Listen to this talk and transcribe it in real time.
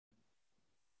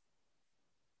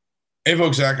Hey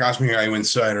folks, Zach Osminger, IU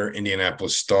Insider,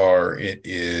 Indianapolis Star. It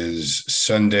is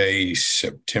Sunday,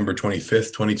 September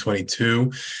 25th,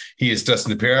 2022. He is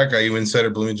Dustin Dopirak, IU Insider,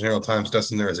 Bloomington Herald Times.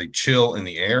 Dustin, there is a chill in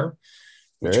the air,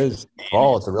 There which is means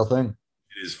fall. It's a real thing.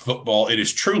 it is football. It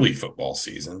is truly football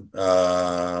season.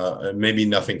 Maybe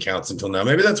nothing counts until now.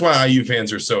 Maybe that's why IU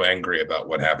fans are so angry about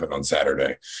what happened on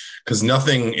Saturday, because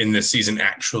nothing in this season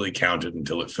actually counted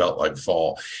until it felt like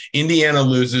fall. Indiana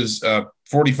loses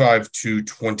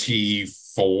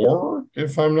 45-24,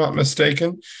 if I'm not mistaken,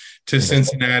 I to think that's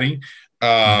Cincinnati.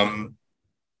 right. Um,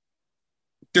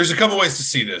 there's a couple ways to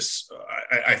see this.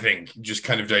 I think just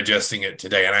kind of digesting it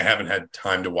today, and I haven't had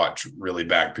time to watch really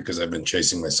back because I've been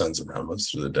chasing my sons around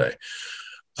most of the day.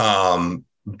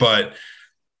 But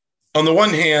on the one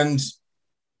hand,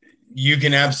 you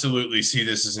can absolutely see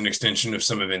this as an extension of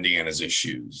some of Indiana's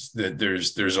issues. That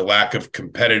there's a lack of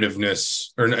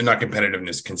competitiveness, or not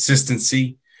competitiveness,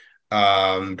 consistency,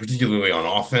 particularly on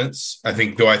offense. I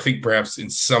think perhaps in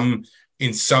some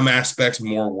aspects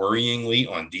more worryingly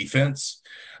on defense.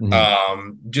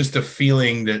 Mhm. Just a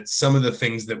feeling that some of the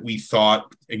things that we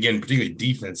thought, again, particularly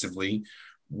defensively,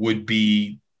 would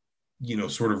be,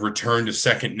 sort of return to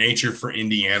second nature for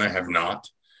Indiana have not,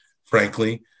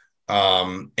 frankly.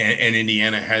 And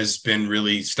Indiana has been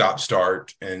really stop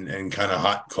start and kind of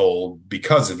hot cold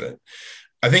because of it.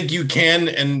 I think you can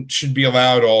and should be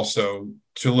allowed also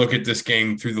to look at this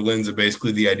game through the lens of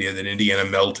basically the idea that Indiana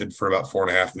melted for about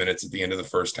 4.5 minutes at the end of the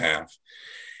first half.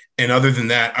 And other than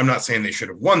that, I'm not saying they should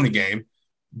have won the game,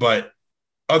 but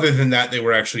other than that, they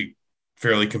were actually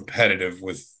fairly competitive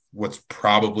with what's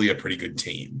probably a pretty good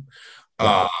team.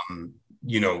 Yeah.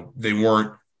 They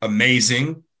weren't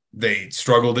amazing. They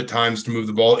struggled at times to move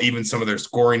the ball. Even some of their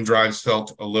scoring drives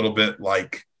felt a little bit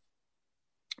like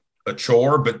a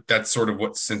chore, but that's sort of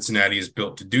what Cincinnati is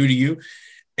built to do to you.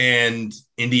 And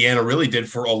Indiana really did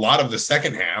for a lot of the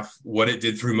second half what it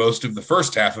did through most of the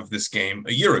first half of this game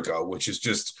a year ago, which is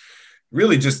just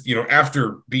really just,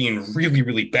 after being really,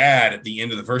 really bad at the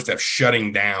end of the first half,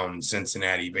 shutting down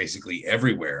Cincinnati basically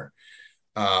everywhere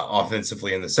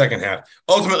offensively in the second half.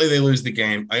 Ultimately, they lose the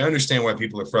game. I understand why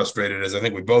people are frustrated, as I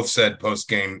think we both said post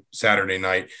game Saturday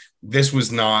night. This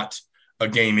was not a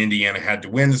game Indiana had to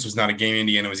win. This was not a game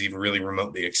Indiana was even really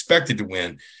remotely expected to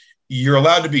win. You're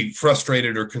allowed to be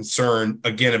frustrated or concerned,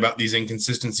 again, about these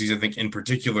inconsistencies, I think, in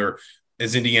particular,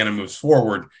 as Indiana moves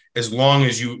forward, as long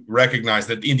as you recognize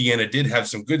that Indiana did have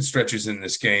some good stretches in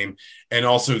this game, and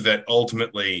also that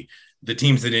ultimately the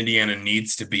teams that Indiana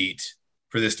needs to beat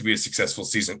for this to be a successful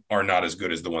season are not as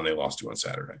good as the one they lost to on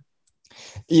Saturday.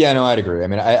 Yeah, no, I'd agree. I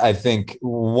mean, I think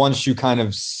once you kind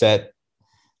of set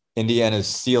Indiana's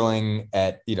ceiling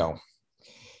at,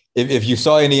 if you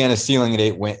saw Indiana's ceiling at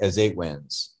eight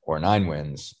wins or 9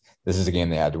 wins, this is a game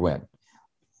they had to win.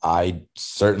 I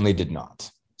certainly did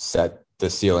not set the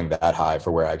ceiling that high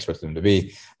for where I expected them to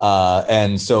be.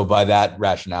 And so by that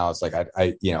rationale, it's like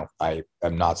I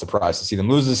am not surprised to see them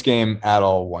lose this game at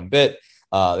all one bit.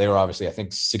 They were obviously, I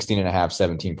think, 16 and a half,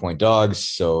 17-point dogs.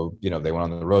 So, they went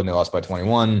on the road and they lost by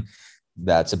 21.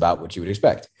 That's about what you would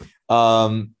expect.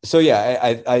 So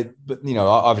yeah, but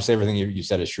obviously everything you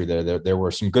said is true. There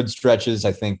were some good stretches.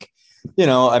 I think,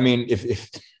 I mean, if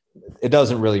it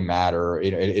doesn't really matter,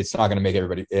 it's not going to make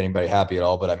anybody happy at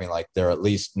all. But I mean, like, they're at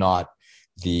least not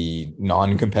the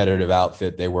non-competitive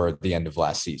outfit they were at the end of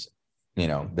last season.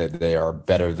 That they are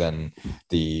better than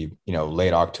the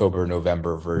late October,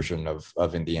 November version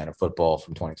of Indiana football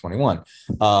from 2021.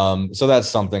 So that's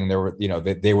something. There were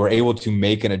they were able to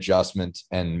make an adjustment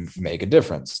and make a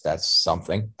difference. That's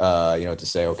something. To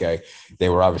say, okay, they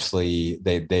were obviously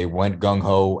they went gung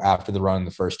ho after the run in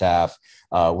the first half.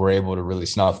 Were able to really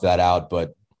snuff that out,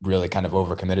 but really kind of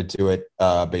overcommitted to it.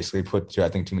 Basically put, I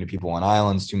think, too many people on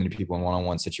islands, too many people in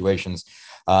one-on-one situations,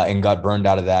 and got burned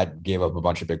out of that, gave up a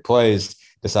bunch of big plays,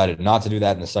 decided not to do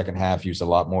that in the second half, used a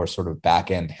lot more sort of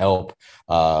back-end help,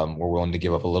 were willing to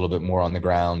give up a little bit more on the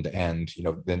ground, and,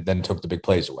 then took the big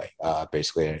plays away.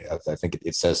 Basically, I think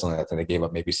it says something. I think they gave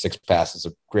up maybe 6 passes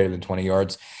of greater than 20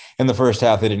 yards. In the first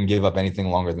half, they didn't give up anything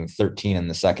longer than 13 in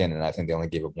the second, and I think they only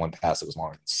gave up 1 pass that was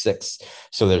longer than 6.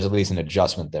 So there's at least an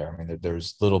adjustment there. I mean,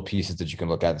 there's little pieces that you can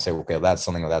look at and say, okay, that's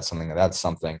something, or that's something, or that's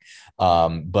something.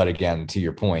 But again, to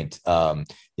your point,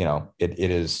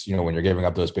 it is, when you're giving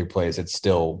up those big plays, it's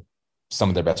still some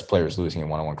of their best players losing in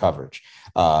one-on-one coverage.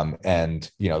 And,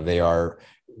 they are,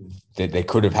 they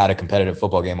could have had a competitive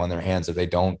football game on their hands if they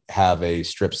don't have a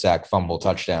strip sack fumble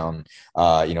touchdown,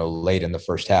 late in the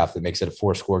first half that makes it a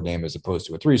 4-score game as opposed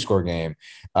to a 3-score game.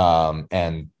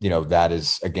 And that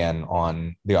is again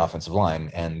on the offensive line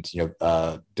and,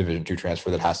 Division II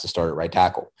transfer that has to start at right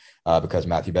tackle because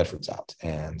Matthew Bedford's out.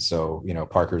 And so,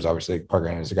 Parker is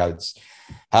a guy that's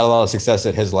had a lot of success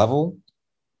at his level,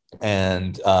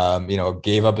 and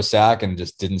gave up a sack and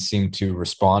just didn't seem to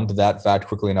respond to that fact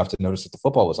quickly enough to notice that the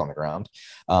football was on the ground.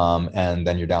 And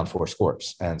then you're down 4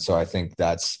 scores. And so I think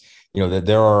that's, that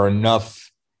there are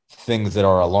enough things that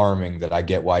are alarming that I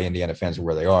get why Indiana fans are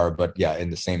where they are. But yeah, in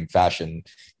the same fashion,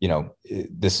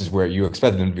 this is where you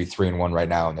expect them to be 3-1 right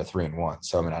now, and they're 3-1.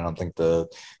 So, I mean, I don't think the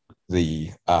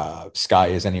sky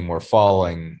is any more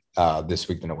falling this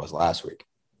week than it was last week.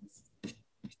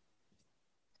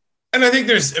 And I think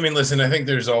you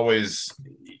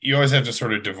always have to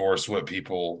sort of divorce what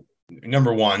people,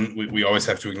 number one, we always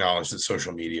have to acknowledge that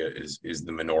social media is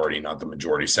the minority, not the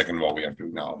majority. Second of all, we have to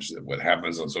acknowledge that what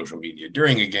happens on social media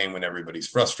during a game when everybody's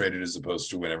frustrated as opposed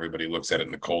to when everybody looks at it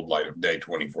in the cold light of day,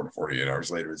 24 to 48 hours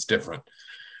later, it's different.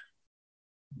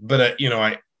 But,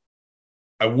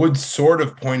 I would sort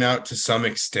of point out to some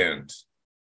extent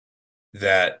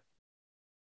that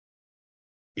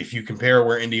if you compare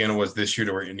where Indiana was this year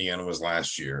to where Indiana was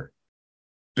last year,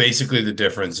 basically the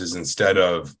difference is instead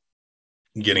of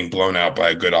getting blown out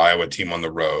by a good Iowa team on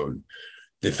the road,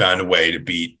 they found a way to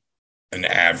beat an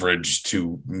average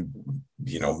to,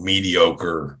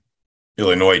 mediocre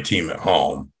Illinois team at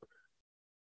home.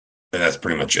 And that's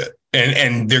pretty much it.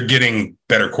 And they're getting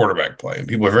better quarterback play. And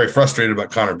people are very frustrated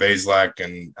about Connor Bazelak,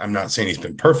 and I'm not saying he's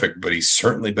been perfect, but he's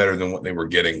certainly better than what they were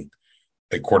getting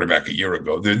at quarterback a year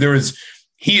ago.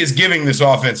 He is giving this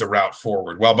offense a route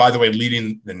forward, while, by the way,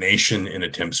 leading the nation in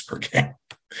attempts per game,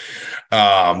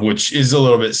 which is a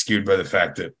little bit skewed by the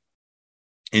fact that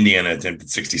Indiana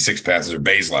attempted 66 passes, or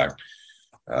Bazelak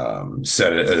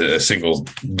set a single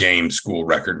game school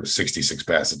record with 66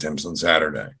 pass attempts on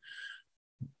Saturday.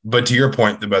 But to your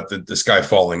point about the sky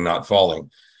falling, not falling,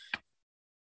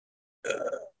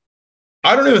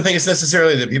 I don't even think it's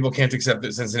necessarily that people can't accept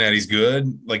that Cincinnati's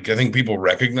good. Like, I think people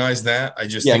recognize that.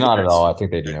 Not at all. I think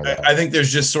they do know that. I think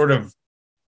there's just sort of,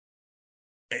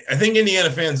 I think Indiana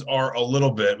fans are a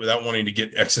little bit, without wanting to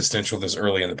get existential this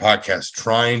early in the podcast,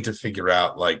 trying to figure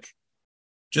out where,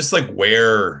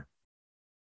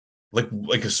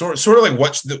 like a sort of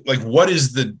like what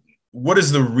is the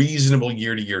reasonable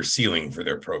year-to-year ceiling for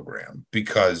their program?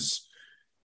 Because,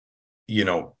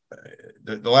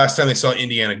 the last time they saw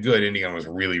Indiana good, Indiana was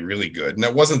really, really good. And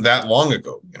that wasn't that long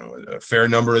ago. A fair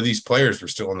number of these players were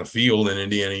still on the field in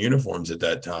Indiana uniforms at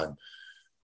that time.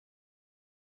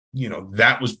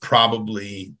 That was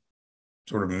probably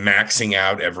sort of maxing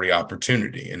out every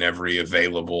opportunity and every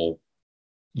available,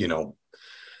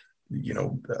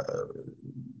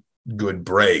 good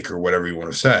break or whatever you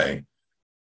want to say.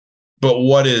 But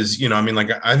what is,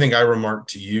 I think I remarked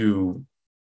to you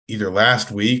either last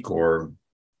week or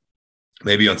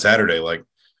maybe on Saturday, like,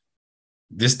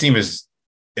 this team is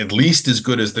at least as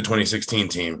good as the 2016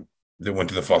 team that went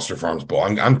to the Foster Farms Bowl.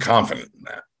 I'm confident in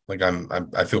that. Like,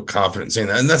 I feel confident in saying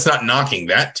that, and that's not knocking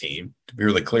that team. To be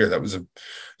really clear, that was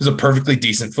a perfectly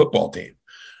decent football team.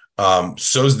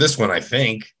 So's this one, I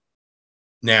think.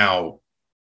 Now,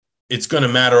 it's going to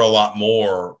matter a lot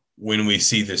more when we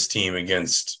see this team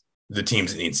against the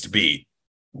teams it needs to beat,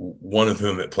 one of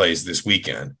whom it plays this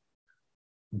weekend.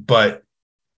 But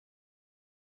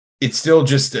it's still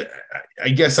just, I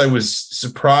guess I was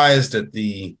surprised at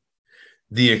the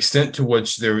extent to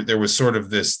which there was sort of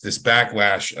this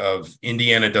backlash of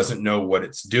Indiana doesn't know what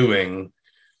it's doing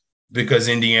because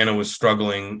Indiana was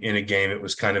struggling in a game it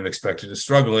was kind of expected to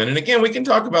struggle in. And again, we can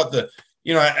talk about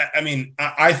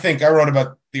I think I wrote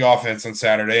about the offense on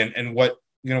Saturday, and what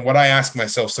I ask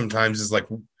myself sometimes is like,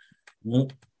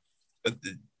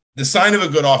 the sign of a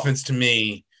good offense to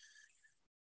me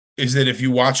is that if you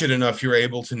watch it enough, you're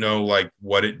able to know like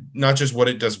not just what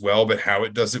it does well, but how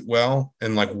it does it well.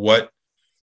 And like what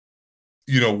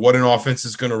an offense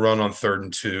is going to run on 3rd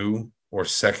and 2 or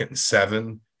 2nd and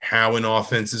 7, how an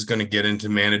offense is going to get into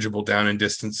manageable down and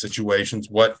distance situations.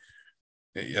 I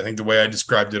think the way I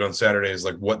described it on Saturday is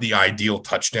like what the ideal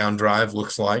touchdown drive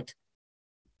looks like.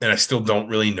 And I still don't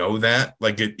really know that.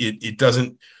 Like it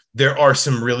doesn't, there are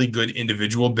some really good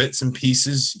individual bits and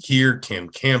pieces here. Cam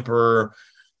Camper,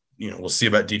 we'll see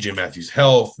about DJ Matthews'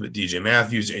 health, but DJ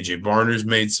Matthews, AJ Barner's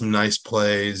made some nice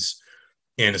plays.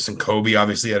 Anderson Kobe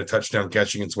obviously had a touchdown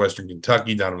catch against Western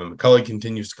Kentucky. Donovan McCulley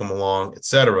continues to come along,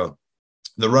 etc.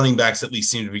 The running backs at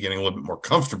least seem to be getting a little bit more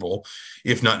comfortable,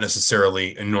 if not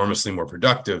necessarily enormously more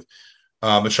productive.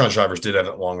 But Sean Shivers did have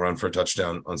that long run for a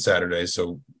touchdown on Saturday.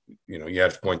 So, you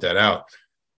have to point that out.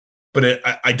 But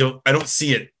I don't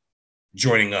see it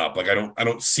joining up. Like I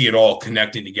don't see it all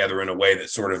connecting together in a way that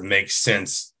sort of makes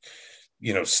sense,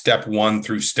 step 1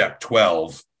 through step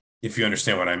 12, if you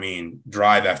understand what I mean,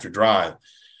 drive after drive.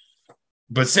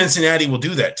 But Cincinnati will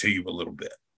do that to you a little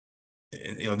bit.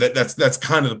 And, that's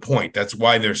kind of the point. That's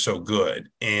why they're so good.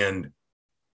 And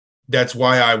that's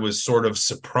why I was sort of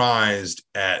surprised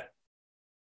at,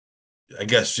 I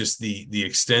guess, just the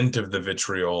extent of the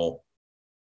vitriol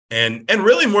and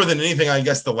really more than anything, I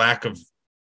guess, the lack of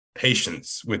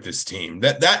patience with this team.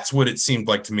 That's what it seemed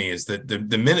like to me, is that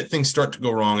the minute things start to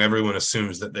go wrong, everyone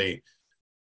assumes that they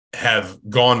have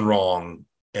gone wrong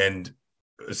and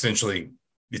essentially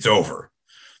it's over.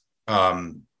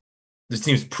 This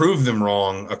team's proved them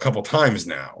wrong a couple times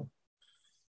now.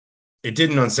 It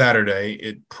didn't on Saturday.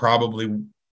 It probably,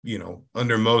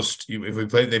 under most,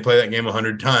 if they play that game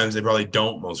 100 times, they probably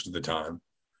don't most of the time.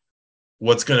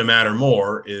 What's going to matter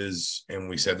more is, and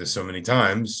we said this so many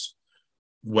times,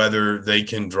 whether they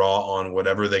can draw on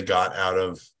whatever they got out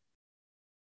of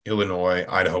Illinois,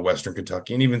 Idaho, Western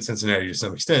Kentucky, and even Cincinnati to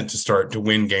some extent to start to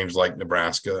win games like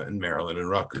Nebraska and Maryland and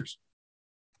Rutgers.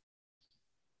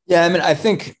 Yeah, I mean, I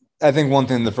think one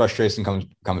thing the frustration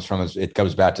comes from is it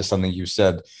comes back to something you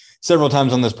said several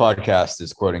times on this podcast,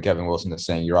 is quoting Kevin Wilson as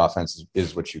saying your offense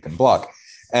is what you can block.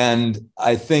 And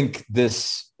I think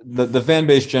the fan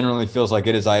base generally feels like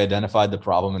it is. I identified the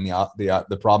problem, and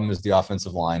the problem is the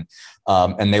offensive line,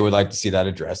 and they would like to see that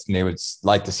addressed, and they would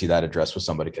like to see that addressed with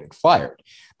somebody getting fired,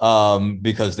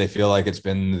 because they feel like it's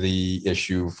been the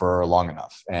issue for long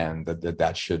enough, and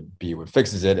that should be what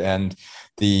fixes it. And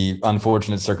the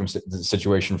unfortunate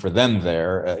situation for them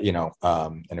there,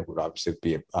 and it would obviously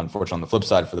be unfortunate on the flip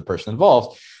side for the person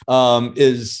involved,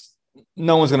 is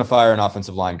no one's going to fire an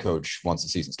offensive line coach once the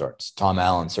season starts. Tom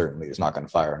Allen certainly is not going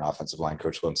to fire an offensive line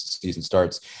coach once the season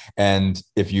starts. And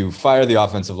if you fire the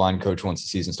offensive line coach once the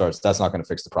season starts, that's not going to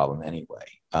fix the problem anyway.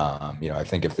 I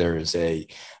think if there is the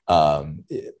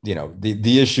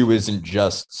issue isn't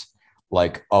just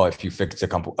like, oh, if you fix a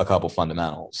couple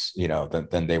fundamentals,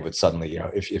 then they would suddenly,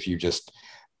 if you just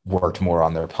worked more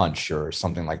on their punch or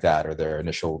something like that, or their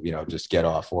initial, just get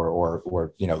off or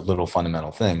little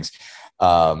fundamental things.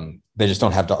 They just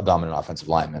don't have dominant offensive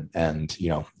linemen, and,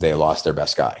 they lost their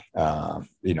best guy.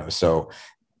 So,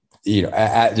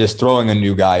 just throwing a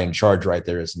new guy in charge right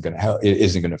there isn't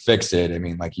going to fix it. I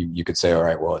mean, like you could say, all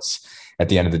right, well, it's at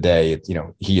the end of the day,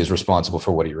 he is responsible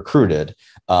for what he recruited.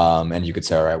 And you could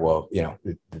say, all right, well,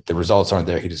 the results aren't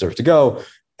there. He deserves to go.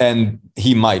 And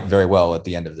he might very well at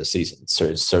the end of the season. So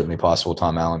it's certainly possible.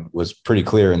 Tom Allen was pretty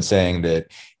clear in saying that,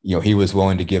 he was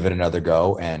willing to give it another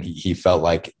go. And he felt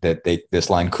like that this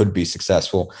line could be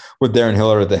successful with Darren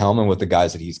Hiller at the helm and with the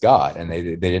guys that he's got. And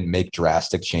they didn't make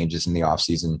drastic changes in the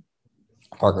offseason,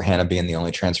 Parker Hanna being the only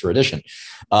transfer addition.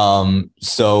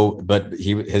 But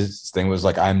his thing was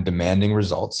like, I'm demanding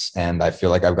results, and I feel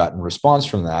like I've gotten response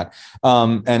from that.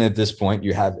 And at this point,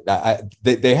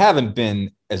 they haven't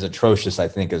been as atrocious, I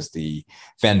think, as the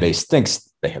fan base thinks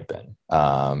they have been.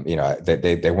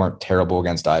 They weren't terrible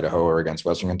against Idaho or against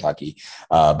Western Kentucky,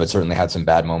 but certainly had some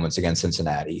bad moments against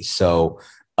Cincinnati. So,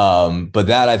 but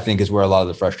that, I think, is where a lot of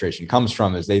the frustration comes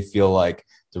from, is they feel like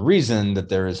the reason that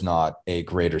there is not a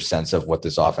greater sense of what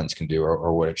this offense can do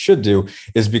or what it should do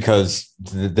is because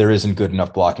there isn't good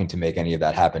enough blocking to make any of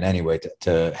that happen anyway,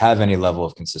 to have any level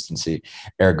of consistency.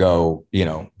 Ergo,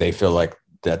 they feel like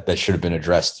that should have been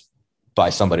addressed by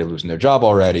somebody losing their job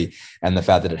already. And the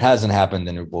fact that it hasn't happened,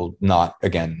 and it will not,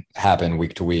 again, happen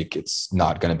week to week. It's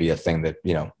not going to be a thing that,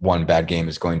 one bad game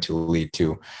is going to lead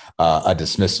to a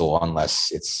dismissal,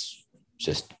 unless it's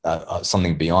just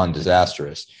something beyond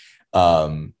disastrous.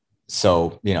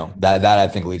 So, that I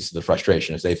think leads to the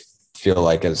frustration, is they feel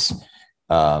like, as,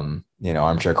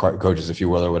 armchair coaches, if you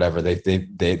will, or whatever,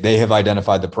 they have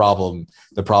identified the problem.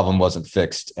 The problem wasn't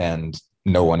fixed, and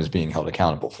no one is being held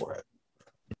accountable for it.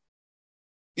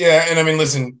 Yeah. And I mean,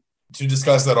 listen, to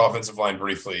discuss that offensive line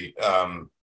briefly,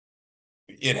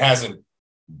 it hasn't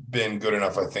been good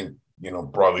enough. I think,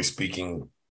 broadly speaking,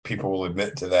 people will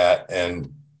admit to that.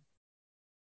 And,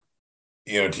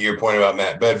 to your point about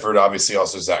Matt Bedford, obviously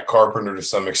also Zach Carpenter to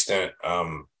some extent,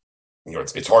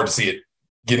 it's hard to see it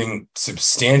getting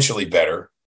substantially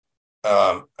better.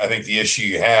 I think the issue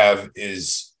you have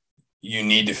is you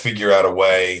need to figure out a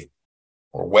way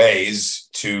or ways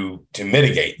to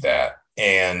mitigate that.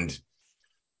 And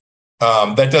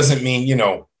that doesn't mean,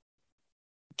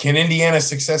 can Indiana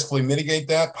successfully mitigate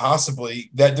that?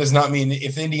 Possibly. That does not mean,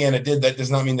 if Indiana did, that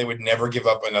does not mean they would never give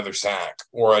up another sack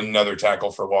or another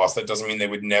tackle for loss. That doesn't mean they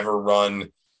would never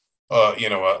run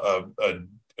a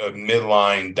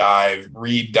midline dive,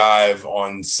 read dive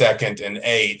on 2nd and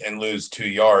 8 and lose 2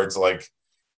 yards. Like,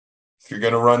 if you're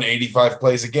going to run 85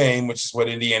 plays a game, which is what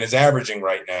Indiana's averaging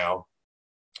right now,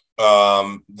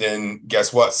 then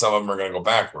guess what? Some of them are going to go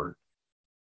backward.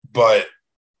 But,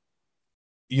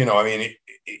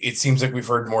 it seems like we've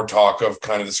heard more talk of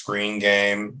kind of the screen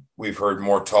game. We've heard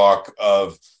more talk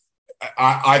of,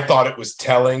 I thought it was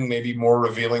telling, maybe more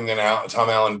revealing than Tom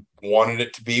Allen wanted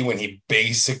it to be, when he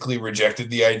basically rejected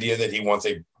the idea that he wants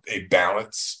a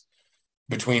balance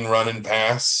between run and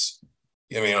pass.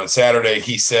 I mean, on Saturday,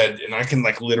 he said, and I can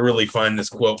literally find this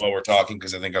quote while we're talking,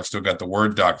 because I think I've still got the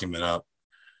Word document up.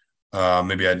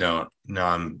 Maybe I don't. No,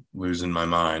 I'm losing my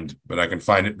mind, but I can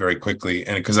find it very quickly.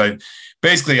 And because I've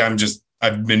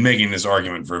been making this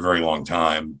argument for a very long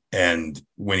time. And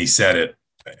when he said it,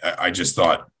 I just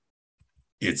thought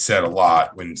it said a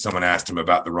lot. When someone asked him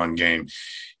about the run game,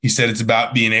 he said it's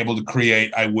about being able to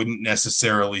create, I wouldn't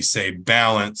necessarily say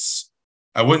balance.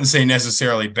 I wouldn't say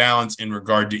necessarily balance in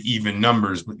regard to even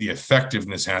numbers, but the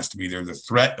effectiveness has to be there, the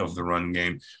threat of the run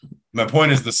game. My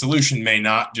point is, the solution may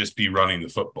not just be running the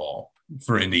football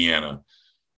for Indiana,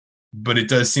 but it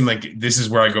does seem like this is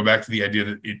where I go back to the idea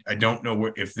that I don't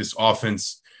know if this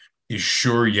offense is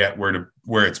sure yet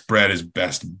where its bread is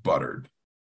best buttered.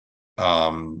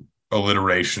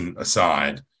 Alliteration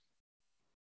aside.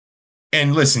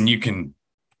 And listen,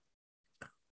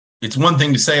 it's one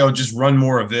thing to say, oh, just run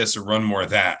more of this or run more of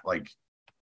that. Like,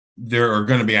 there are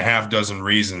going to be a half dozen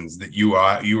reasons that you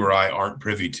or I aren't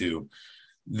privy to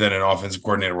that an offensive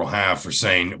coordinator will have for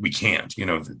saying we can't,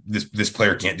 this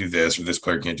player can't do this, or this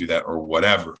player can't do that, or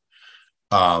whatever.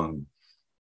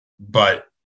 But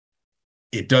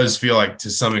it does feel like, to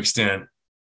some extent,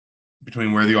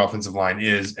 between where the offensive line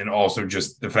is and also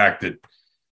just the fact that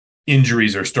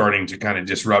injuries are starting to kind of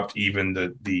disrupt even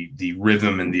the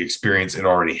rhythm and the experience it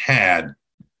already had,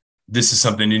 this is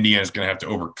something Indiana's going to have to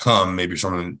overcome, maybe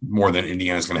something more than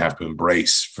Indiana's going to have to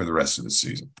embrace for the rest of the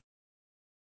season.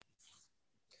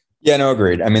 Yeah, no,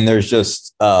 agreed. I mean, there's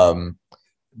just, I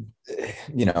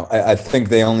think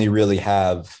they only really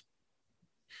have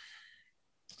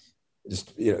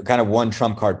just, kind of one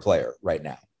trump card player right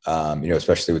now.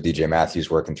 Especially with DJ Matthews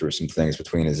working through some things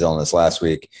between his illness last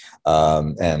week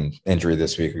and injury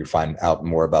this week. We find out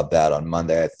more about that on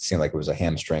Monday. It seemed like it was a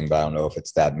hamstring, but I don't know if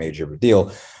it's that major of a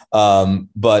deal.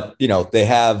 But they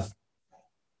have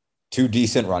 2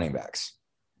 decent running backs.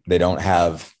 They don't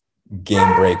have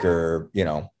game breaker,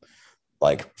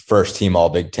 like first team all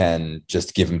Big Ten,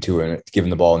 just give them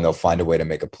the ball and they'll find a way to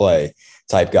make a play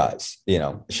type guys.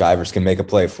 Shivers can make a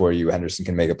play for you. Henderson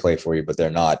can make a play for you, but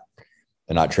they're not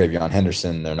Travion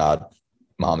Henderson. They're not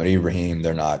Muhammad Ibrahim.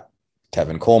 They're not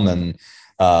Tevin Coleman.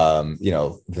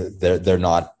 They're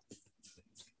not,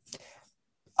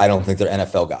 I don't think they're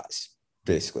NFL guys,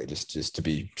 basically, just to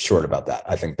be short about that.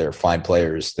 I think they're fine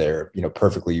players. They're,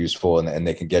 perfectly useful, and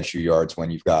they can get you yards when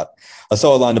you've got a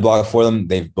solid line to block for them.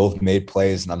 They've both made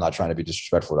plays, and I'm not trying to be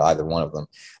disrespectful to either one of them.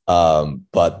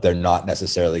 But they're not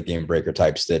necessarily game breaker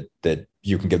types that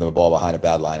you can give them a ball behind a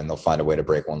bad line and they'll find a way to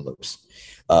break one loose.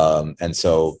 And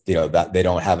so, that they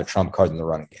don't have a trump card in the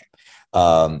running game.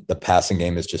 The passing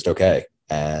game is just okay.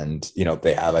 And,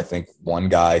 they have, I think, one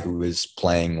guy who is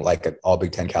playing like an all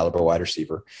Big Ten caliber wide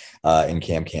receiver in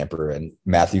Cam Camper, and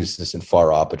Matthews isn't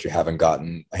far off, but you haven't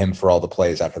gotten him for all the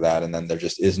plays after that. And then there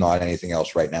just is not anything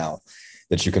else right now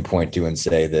that you can point to and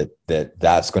say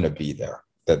that's going to be there,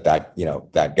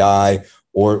 that guy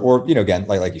or again,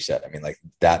 like you said, I mean, like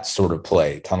that sort of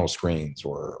play, tunnel screens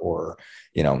or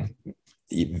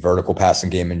vertical passing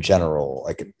game in general,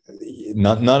 like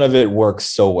none of it works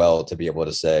so well to be able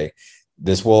to say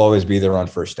this will always be there on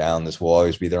first down, this will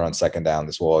always be there on second down,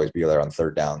 this will always be there on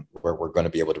third down, where we're going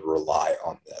to be able to rely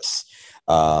on this.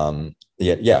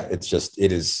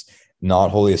 It is not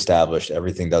wholly established.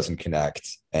 Everything doesn't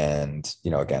connect. And,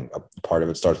 again, a part of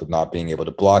it starts with not being able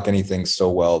to block anything so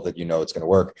well that it's going to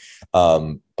work.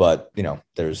 But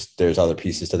there's other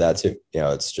pieces to that too.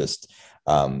 It's just,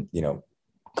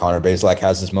 Connor Bazelak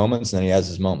has his moments, and then he has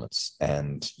his moments,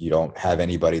 and you don't have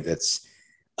anybody that's,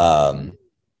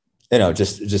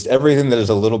 just everything that is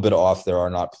a little bit off. There are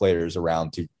not players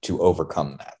around to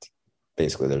overcome that.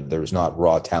 Basically, there's not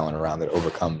raw talent around that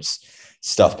overcomes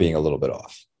stuff being a little bit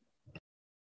off.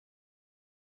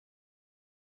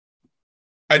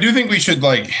 I do think we should,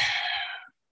 I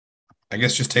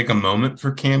guess, just take a moment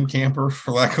for Cam Camper,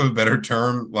 for lack of a better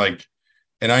term.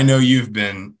 And I know you've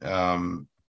been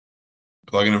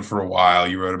plugging him for a while.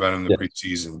 You wrote about him in the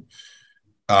preseason.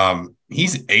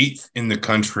 He's 8th in the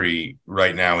country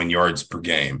right now in yards per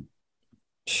game.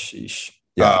 Sheesh.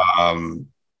 Yeah.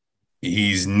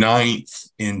 He's ninth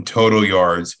in total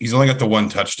yards. He's only got the one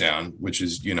touchdown, which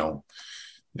is,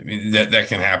 I mean, that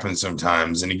can happen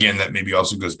sometimes. And again, that maybe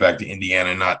also goes back to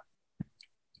Indiana not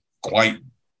quite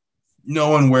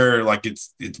knowing where like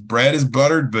its bread is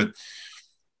buttered, but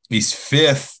he's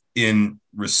fifth in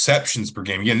receptions per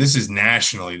game. Again, this is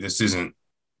nationally. This isn't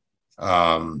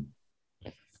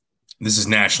this is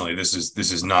nationally. This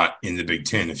is not in the Big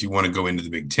Ten. If you want to go into the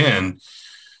Big Ten,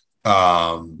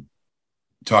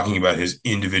 talking about his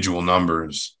individual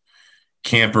numbers,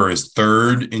 Camper is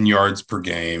third in yards per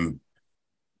game.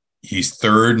 He's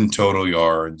third in total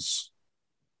yards.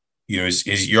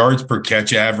 His yards per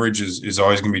catch average is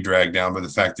always going to be dragged down by the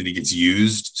fact that he gets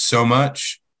used so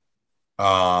much.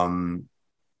 But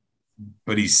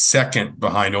he's second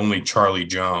behind only Charlie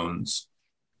Jones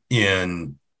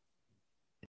in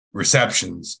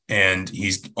receptions, and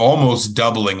he's almost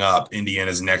doubling up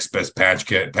Indiana's next best pass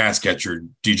catcher,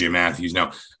 DJ Matthews.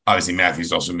 Now, obviously,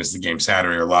 Matthews also missed the game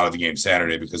Saturday, or a lot of the game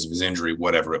Saturday because of his injury,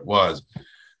 whatever it was.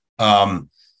 Camper's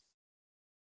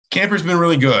been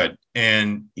really good,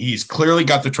 and he's clearly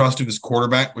got the trust of his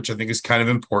quarterback, which I think is kind of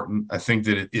important. I think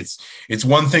that it's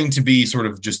one thing to be sort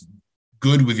of just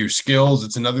good with your skills.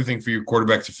 It's another thing for your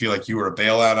quarterback to feel like you were a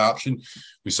bailout option.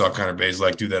 We saw Connor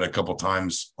Bazelak do that a couple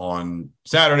times on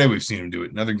Saturday. We've seen him do it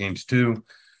in other games too.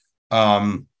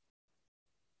 They've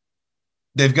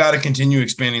got to continue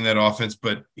expanding that offense,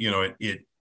 but that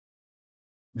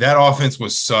offense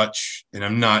was such, and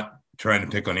I'm not trying to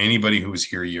pick on anybody who was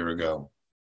here a year ago.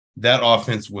 That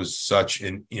offense was such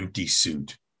an empty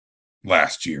suit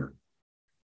last year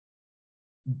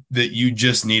that you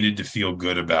just needed to feel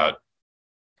good about,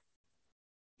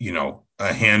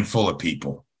 a handful of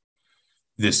people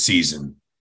this season.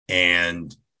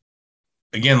 And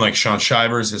again, like Sean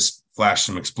Shivers has flashed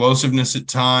some explosiveness at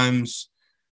times.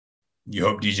 You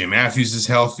hope DJ Matthews is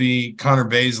healthy. Connor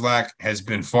Bazelak has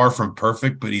been far from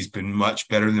perfect, but he's been much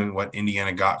better than what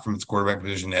Indiana got from its quarterback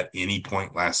position at any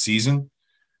point last season.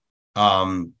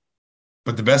 But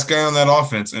the best guy on that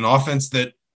offense, an offense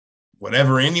that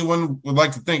whatever anyone would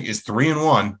like to think is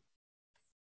 3-1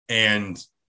 and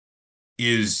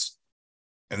is,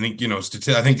 I think,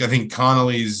 I think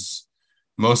Connolly's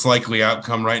most likely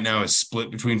outcome right now is split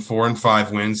between 4 and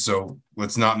 5 wins. So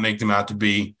let's not make them out to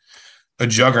be a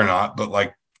juggernaut, but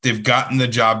like they've gotten the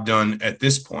job done at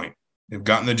this point. They've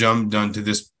gotten the job done to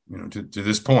this, to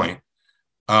this point.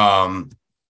 Camper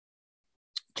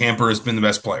has been the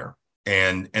best player.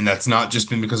 And that's not just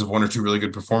been because of 1 or 2 really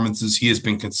good performances. He has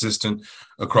been consistent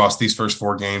across these first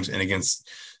 4 games, and against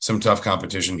some tough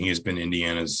competition, he has been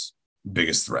Indiana's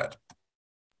biggest threat.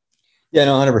 Yeah,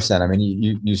 no, 100%. I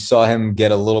mean, you saw him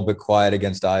get a little bit quiet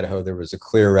against Idaho. There was a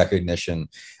clear recognition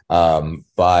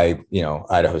by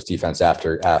Idaho's defense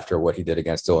after what he did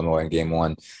against Illinois in game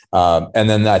 1, and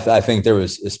then I think there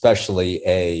was especially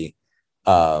a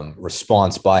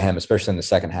response by him, especially in the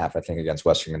second half. I think against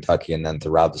Western Kentucky, and then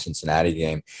throughout the Cincinnati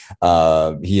game,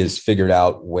 he has figured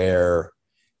out more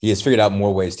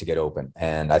ways to get open.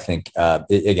 And I think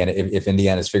again, if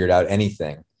Indiana's figured out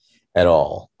anything at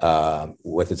all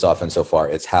with its offense so far,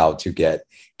 it's how to get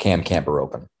Cam Camper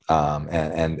open,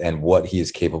 and what he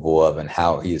is capable of, and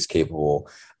how he is capable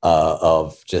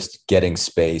of just getting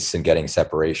space and getting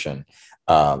separation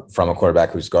from a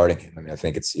quarterback who's guarding him. I mean, I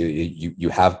think it's you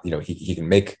have he can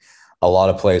make a lot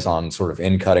of plays on sort of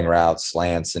in cutting routes,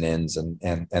 slants and ins and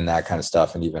that kind of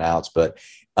stuff, and even outs, but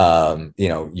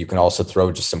you can also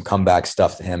throw just some comeback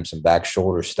stuff to him, some back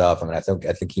shoulder stuff. I mean,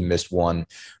 I think he missed one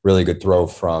really good throw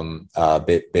from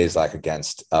Bazelak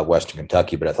against Western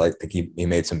Kentucky, but I think he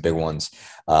made some big ones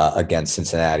against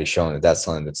Cincinnati, showing that that's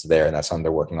something that's there and that's something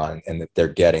they're working on, and that they're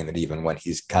getting that even when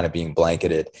he's kind of being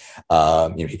blanketed, he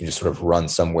can just sort of run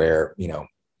somewhere,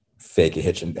 fake a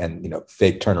hitch and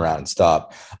fake turnaround and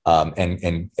stop,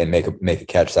 and make a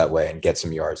catch that way and get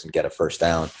some yards and get a first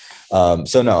down.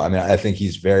 So no, I mean, I think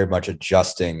he's very much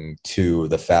adjusting to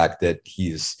the fact that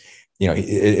he's,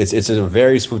 it's a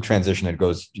very smooth transition. It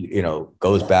goes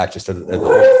back just to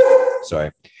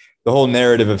the whole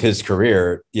narrative of his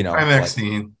career. Hi,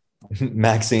 Maxine.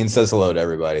 Maxine says hello to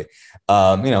everybody.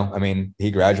 I mean,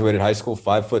 he graduated high school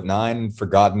 5'9",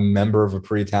 forgotten member of a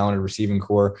pretty talented receiving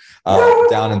corps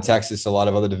down in Texas. A lot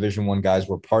of other Division I guys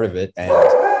were part of it, and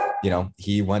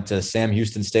he went to Sam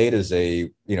Houston State as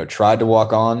tried to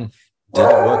walk on,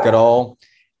 didn't work at all.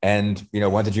 and,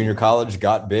 went to junior college,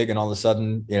 got big, and all of a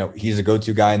sudden, he's a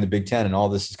go-to guy in the Big Ten, and all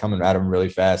this is coming at him really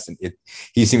fast. And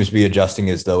he seems to be adjusting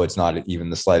as though it's not even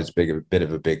the slightest bit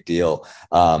of a big deal.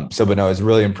 But no, it's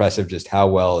really impressive just how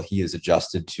well he is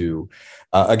adjusted to,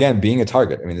 again, being a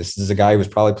target. I mean, this is a guy who was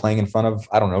probably playing in front of,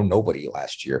 I don't know, nobody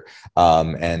last year.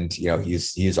 And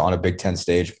he's on a Big Ten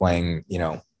stage playing,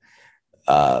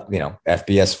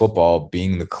 FBS football,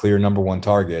 being the clear number one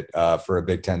target for a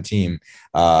Big Ten team,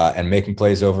 and making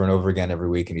plays over and over again every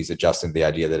week. And he's adjusting to the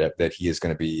idea that he is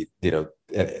going to be,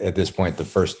 at this point, the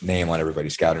first name on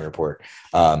everybody's scouting report.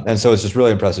 And so it's just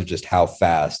really impressive just how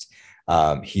fast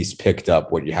he's picked up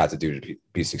what you have to do to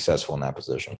be successful in that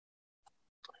position.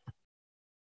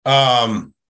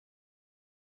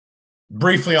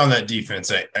 Briefly on that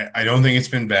defense, I don't think it's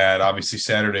been bad. Obviously,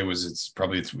 Saturday was its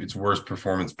worst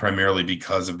performance, primarily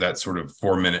because of that sort of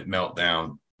 4-minute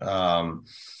meltdown. The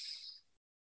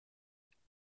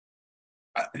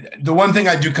one thing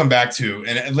I do come back to,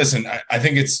 and listen, I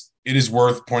think it is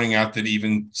worth pointing out that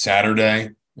even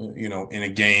Saturday, in a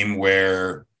game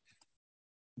where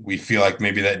we feel like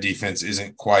maybe that defense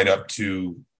isn't quite up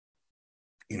to,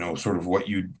 sort of what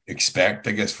you'd expect,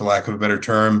 I guess, for lack of a better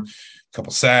term.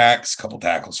 Couple sacks, couple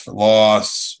tackles for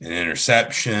loss, an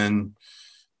interception.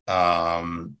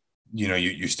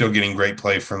 You're still getting great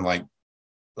play from like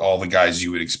all the guys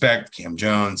you would expect: Cam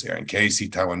Jones, Aaron Casey,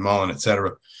 Tywin Mullen,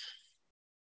 etc.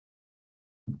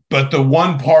 But the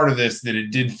one part of this that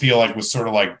it did feel like was sort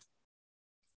of like,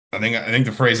 I think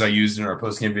the phrase I used in our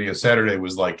post-game video Saturday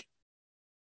was like,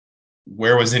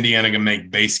 where was Indiana going to make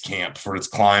base camp for its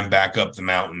climb back up the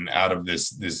mountain out of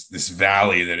this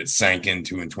valley that it sank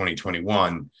into in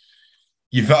 2021?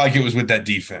 You felt like it was with that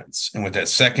defense and with that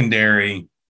secondary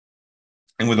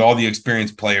and with all the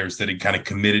experienced players that had kind of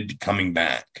committed to coming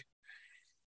back.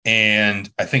 And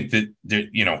I think that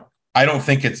I don't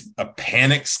think it's a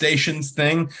panic stations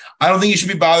thing. I don't think you should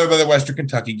be bothered by the Western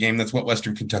Kentucky game. That's what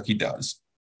Western Kentucky does.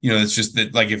 It's just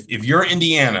that, like, if you're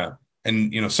Indiana,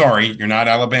 and, sorry, you're not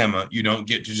Alabama, you don't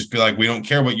get to just be like, we don't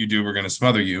care what you do, we're going to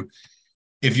smother you.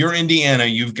 If you're Indiana,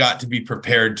 you've got to be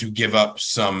prepared to give up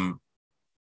some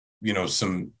yards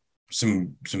and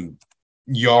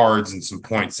some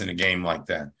points in a game like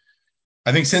that.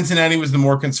 I think Cincinnati was the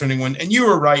more concerning one. And you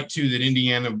were right, too, that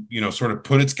Indiana, sort of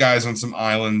put its guys on some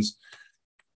islands.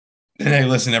 And hey,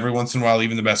 listen, every once in a while,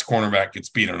 even the best cornerback gets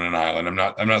beat on an island.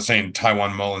 I'm not saying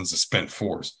Tywin Mullen's a spent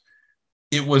force.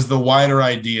 It was the wider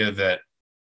idea that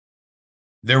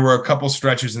there were a couple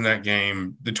stretches in that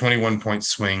game, the 21-point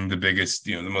swing, the biggest,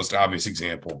 the most obvious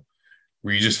example,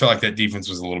 where you just felt like that defense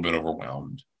was a little bit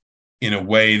overwhelmed in a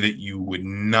way that you would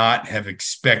not have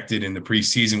expected in the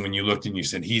preseason when you looked and you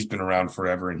said, he's been around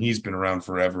forever and he's been around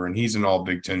forever and he's an all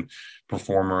Big Ten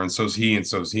performer and so's he and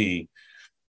so's he.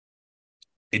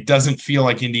 It doesn't feel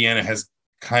like Indiana has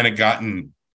kind of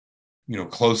gotten,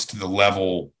 close to the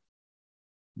level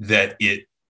that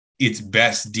its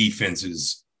best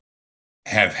defenses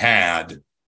have had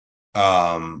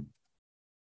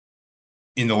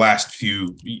in the last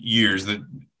few years,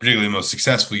 particularly the most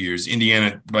successful years.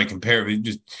 Indiana, by comparison,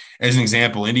 just as an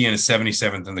example, Indiana is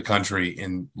 77th in the country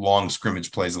in long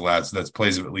scrimmage plays allowed. So that's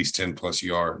plays of at least 10 plus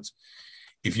yards.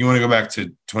 If you want to go back to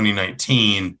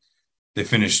 2019, they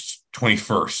finished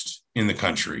 21st in the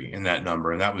country in that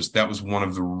number. And that was one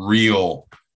of the real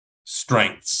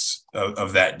strengths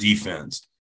of that defense.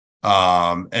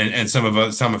 And some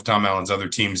of Tom Allen's other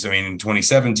teams, I mean, in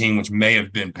 2017, which may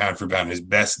have been pound for pound his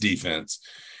best defense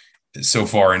so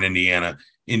far in Indiana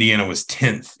was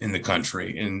 10th in the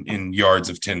country in yards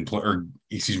of 10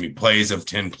 plays of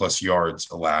 10 plus yards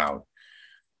allowed.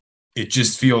 It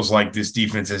just feels like this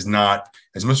defense has not,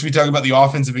 as much as we talk about the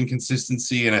offensive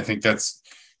inconsistency, and I think that's,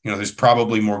 there's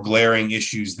probably more glaring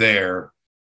issues there.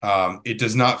 It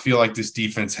does not feel like this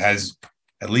defense has,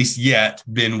 at least yet,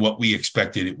 been what we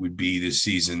expected it would be this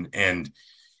season. And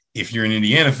if you're an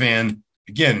Indiana fan,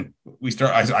 again,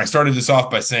 I started this off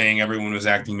by saying everyone was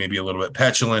acting maybe a little bit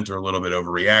petulant or a little bit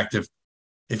overreactive.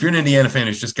 If you're an Indiana fan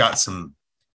who's just got some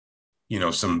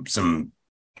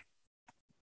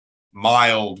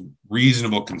mild,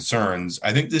 reasonable concerns,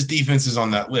 I think this defense is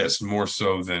on that list more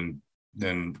so than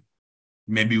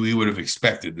maybe we would have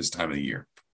expected this time of the year.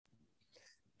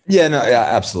 Yeah,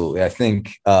 absolutely. I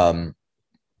think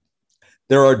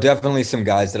there are definitely some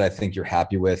guys that I think you're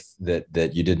happy with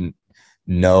that you didn't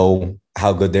know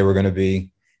how good they were going to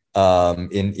be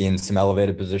in some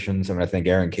elevated positions. I mean, I think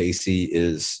Aaron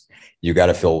Casey you got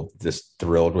to feel just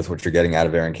thrilled with what you're getting out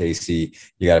of Aaron Casey.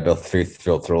 You got to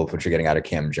feel thrilled with what you're getting out of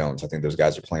Cam Jones. I think those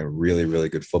guys are playing really, really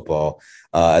good football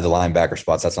at the linebacker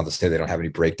spots. That's not to say they don't have any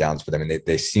breakdowns, but I mean,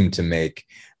 they seem to make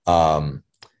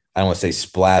I don't want to say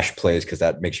splash plays because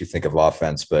that makes you think of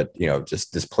offense, but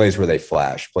just plays where they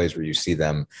flash, plays where you see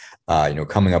them,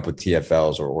 coming up with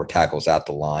TFLs or tackles at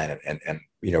the line, and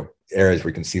areas where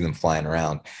you can see them flying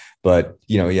around. But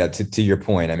to your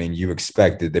point, I mean, you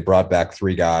expected they brought back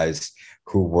 3 guys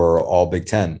who were all Big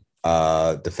Ten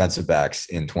defensive backs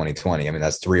in 2020. I mean,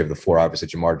 that's 3 of the 4. Obviously,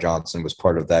 Jamar Johnson was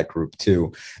part of that group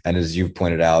too. And as you've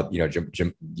pointed out,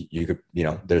 Jim, you could,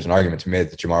 there's an argument to be made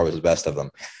that Jamar was the best of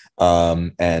them.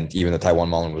 And even the Taiwan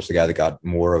Mullen was the guy that got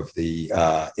more of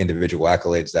the individual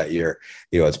accolades that year.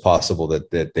 It's possible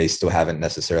that they still haven't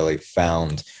necessarily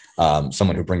found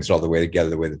someone who brings it all the way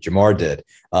together the way that Jamar did.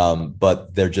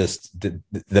 But they're just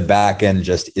the back end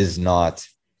just is not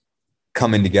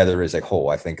coming together as a whole.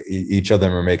 I think each of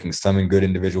them are making some good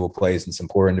individual plays and some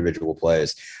poor individual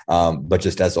plays. But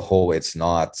just as a whole, it's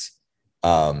not.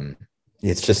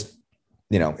 It's just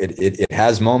it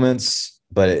has moments.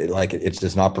 But it's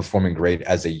just not performing great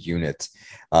as a unit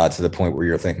to the point where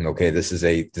you're thinking, okay, this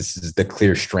is the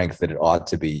clear strength that it ought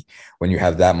to be when you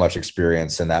have that much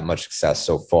experience and that much success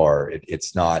so far.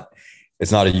 It's not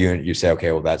a unit you say,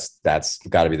 okay, well that's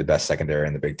got to be the best secondary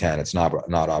in the Big Ten. It's not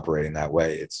operating that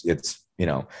way. It's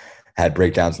had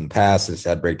breakdowns in the past. It's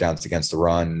had breakdowns against the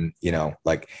run.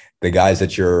 Like the guys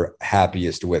that you're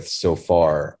happiest with so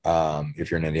far,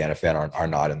 if you're an Indiana fan, are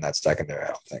not in that secondary. I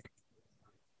don't think.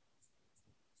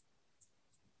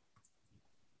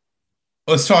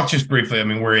 Let's talk just briefly. I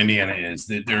mean, where Indiana is.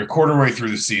 They're a quarter way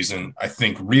through the season. I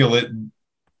think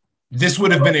this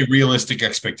would have been a realistic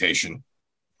expectation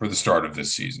for the start of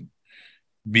this season.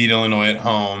 Beat Illinois at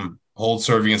home, hold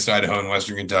serve against Idaho and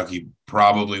Western Kentucky,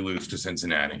 probably lose to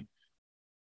Cincinnati.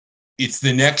 It's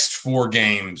the next 4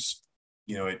 games.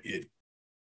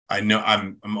 I know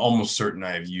I'm almost certain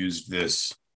I have used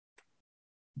this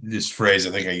phrase.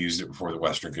 I think I used it before the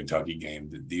Western Kentucky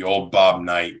game. The old Bob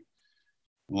Knight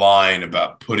line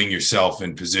about putting yourself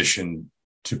in position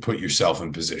to put yourself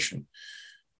in position.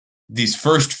 These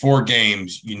first 4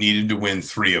 games, you needed to win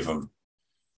 3 of them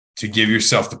to give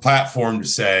yourself the platform to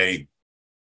say,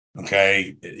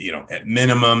 okay, at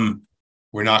minimum,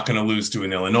 we're not going to lose to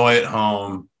an Illinois at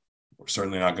home. We're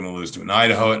certainly not going to lose to an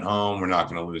Idaho at home. We're not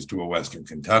going to lose to a Western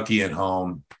Kentucky at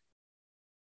home.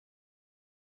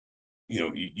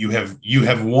 You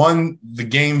have won the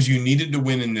games you needed to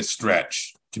win in this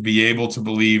stretch to be able to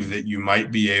believe that you might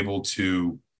be able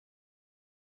to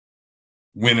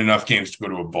win enough games to go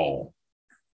to a bowl.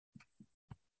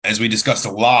 As we discussed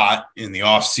a lot in the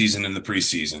offseason and the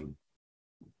preseason,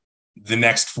 the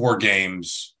next 4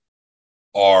 games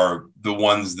are the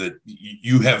ones that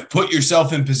you have put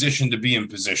yourself in position to be in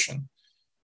position.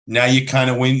 Now you kind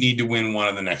of need to win one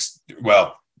of the next,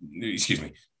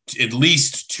 at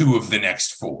least 2 of the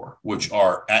next 4, which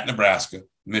are at Nebraska,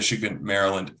 Michigan,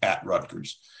 Maryland, at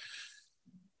Rutgers.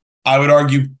 I would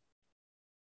argue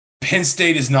Penn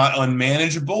State is not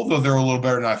unmanageable, though they're a little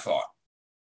better than I thought.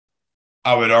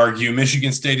 I would argue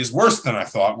Michigan State is worse than I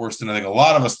thought, worse than I think a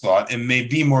lot of us thought, and may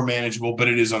be more manageable, but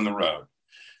it is on the road.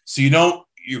 So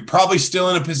you're probably still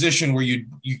in a position where you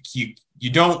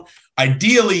don't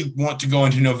ideally want to go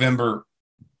into November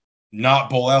not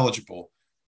bowl eligible.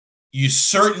 You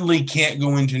certainly can't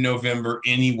go into November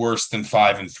any worse than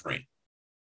 5-3,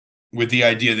 with the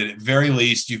idea that at very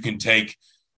least you can take,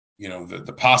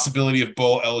 the possibility of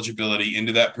bowl eligibility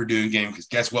into that Purdue game, because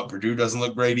guess what? Purdue doesn't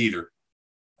look great either.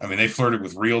 I mean, they flirted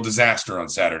with real disaster on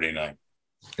Saturday night.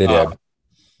 They did.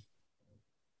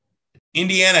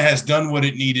 Indiana has done what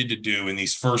it needed to do in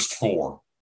these first 4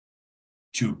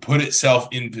 to put itself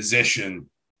in position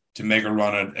to make a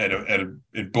run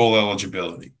at bowl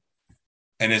eligibility.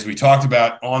 And as we talked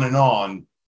about on and on,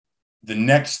 the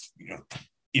next,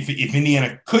 if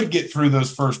Indiana could get through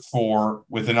those first 4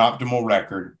 with an optimal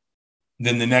record,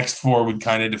 then the next 4 would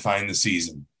kind of define the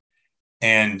season.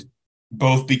 And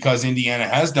both because Indiana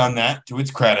has done that to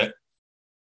its credit,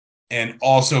 and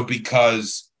also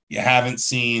because you haven't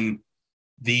seen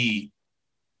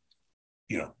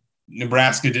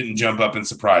Nebraska didn't jump up and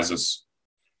surprise us.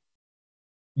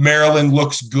 Maryland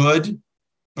looks good,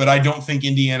 but I don't think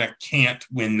Indiana can't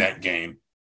win that game.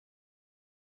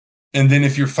 And then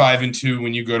if you're 5-2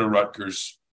 when you go to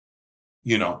Rutgers,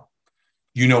 you know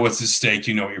what's at stake,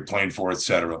 you know what you're playing for,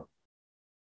 etc.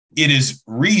 It is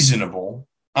reasonable.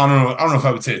 I don't know if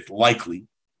I would say it's likely,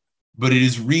 but it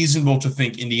is reasonable to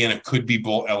think Indiana could be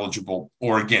bowl eligible,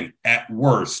 or again, at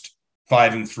worst,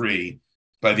 5-3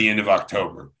 by the end of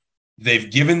October.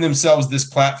 They've given themselves this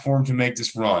platform to make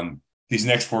this run. These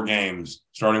next 4 games,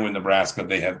 starting with Nebraska,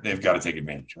 they've got to take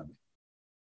advantage of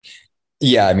it.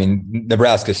 Yeah, I mean,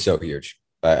 Nebraska's so huge.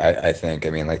 I think. I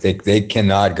mean, like they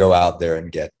cannot go out there and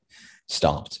get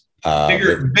stomped.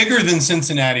 Bigger than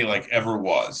Cincinnati like ever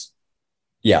was.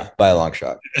 Yeah, by a long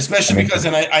shot. Especially because,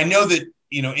 and I know that,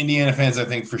 Indiana fans, I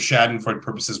think for Schadenfreude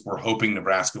purposes, were hoping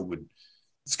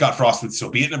Scott Frost would still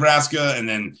be at Nebraska, and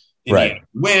then Indiana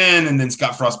would win, and then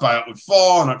Scott Frost buyout would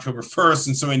fall on October 1st,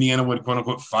 and so Indiana would quote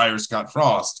unquote fire Scott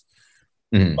Frost.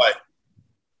 Mm-hmm.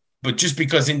 But just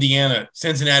because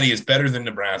Cincinnati is better than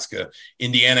Nebraska,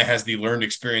 Indiana has the learned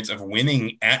experience of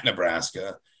winning at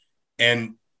Nebraska.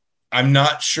 And I'm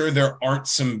not sure there aren't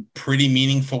some pretty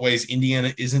meaningful ways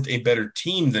Indiana isn't a better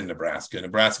team than Nebraska.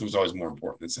 Nebraska was always more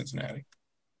important than Cincinnati.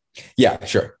 Yeah,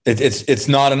 sure. It's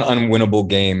not an unwinnable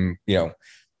game.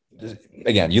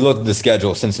 Again, you look at the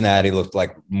schedule, Cincinnati looked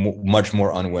like much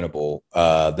more unwinnable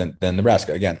than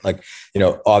Nebraska. Again,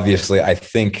 obviously I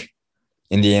think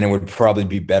Indiana would probably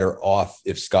be better off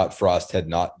if Scott Frost had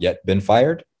not yet been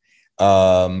fired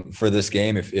for this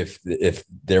game. If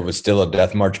there was still a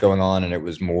death march going on and it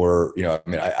was more,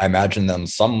 I imagine them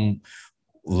some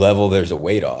level there's a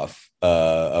weight off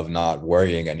of not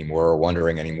worrying anymore or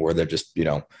wondering anymore. They're just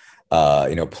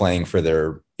playing for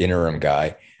their interim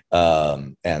guy,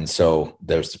 and so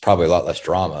there's probably a lot less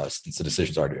drama since the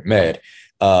decision's already been made.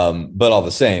 But all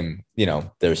the same,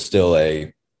 there's still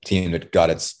a team that got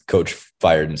its coach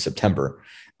fired in September.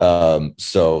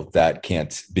 So that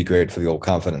can't be great for the old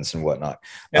confidence and whatnot.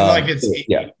 And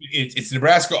it's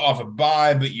Nebraska off a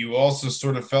bye, but you also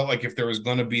sort of felt like if there was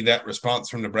going to be that response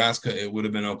from Nebraska, it would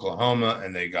have been Oklahoma,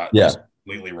 and they got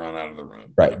completely run out of the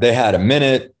room. Right. They had a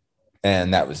minute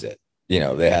and that was it.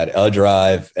 They had a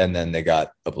drive and then they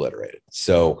got obliterated.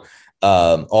 So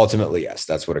ultimately, yes,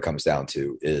 that's what it comes down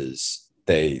to is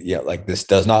this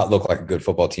does not look like a good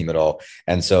football team at all.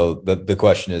 And so the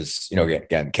question is,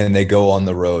 again, can they go on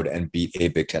the road and beat a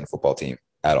Big Ten football team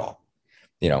at all?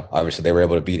 Obviously they were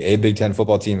able to beat a Big Ten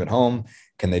football team at home.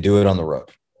 Can they do it on the road?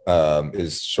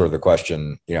 Is sort of the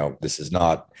question. This is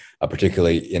not a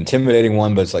particularly intimidating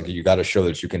one, but it's like you got to show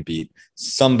that you can beat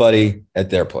somebody at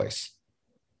their place.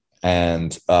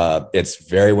 And it's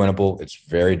very winnable. It's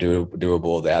very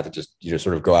doable. They have to just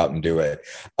sort of go out and do it.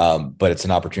 But it's an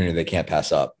opportunity they can't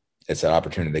pass up. It's an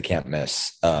opportunity they can't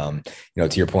miss. To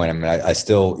your point, I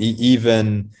still,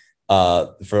 even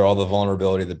for all the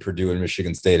vulnerability that Purdue and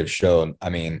Michigan State have shown, I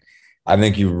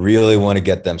think you really want to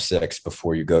get them 6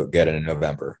 before you go get it in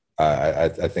November. I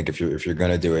think if you're going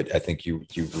to do it, I think you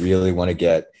really want to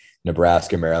get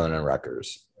Nebraska, Maryland, and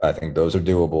Rutgers. I think those are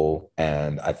doable.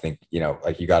 And I think, you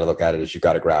got to look at it as you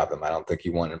got to grab them. I don't think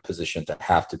you want in a position to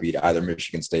have to beat either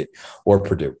Michigan State or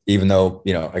Purdue, even though,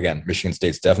 again, Michigan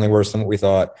State's definitely worse than what we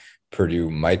thought. Purdue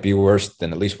might be worse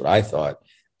than at least what I thought.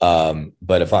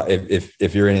 But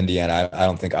if you're in Indiana, I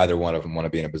don't think either one of them want to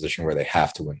be in a position where they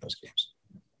have to win those games.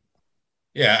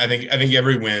 Yeah, I think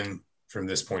every win from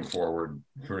this point forward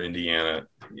for Indiana,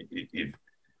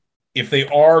 if they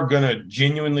are going to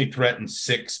genuinely threaten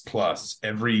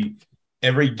 6+,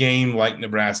 every game like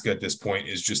Nebraska at this point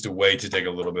is just a way to take a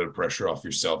little bit of pressure off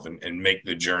yourself and make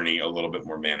the journey a little bit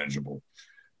more manageable.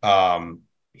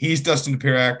 He's Dustin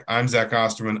Dopirak. I'm Zach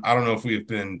Osterman. I don't know if we have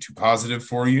been too positive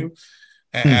for you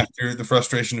after the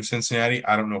frustration of Cincinnati.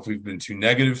 I don't know if we've been too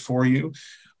negative for you.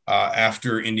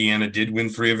 After Indiana did win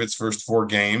 3 of its first 4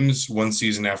 games, one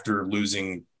season after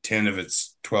losing 10 of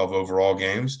its 12 overall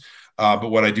games.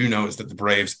 But what I do know is that the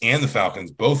Braves and the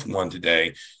Falcons both won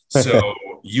today. So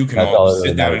you can all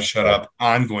sit down and shut up.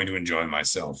 I'm going to enjoy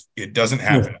myself. It doesn't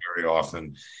happen very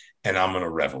often, and I'm going to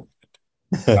revel.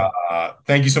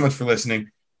 Thank you so much for listening.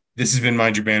 This has been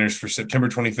Mind Your Banners for September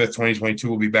 25th, 2022.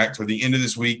 We'll be back toward the end of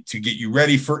this week to get you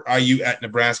ready for IU at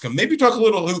Nebraska. Maybe talk a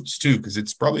little hoops, too, because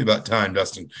it's probably about time,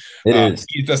 Dustin. It is.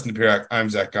 He's Dustin Dopirak. I'm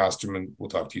Zach Osterman. We'll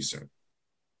talk to you soon.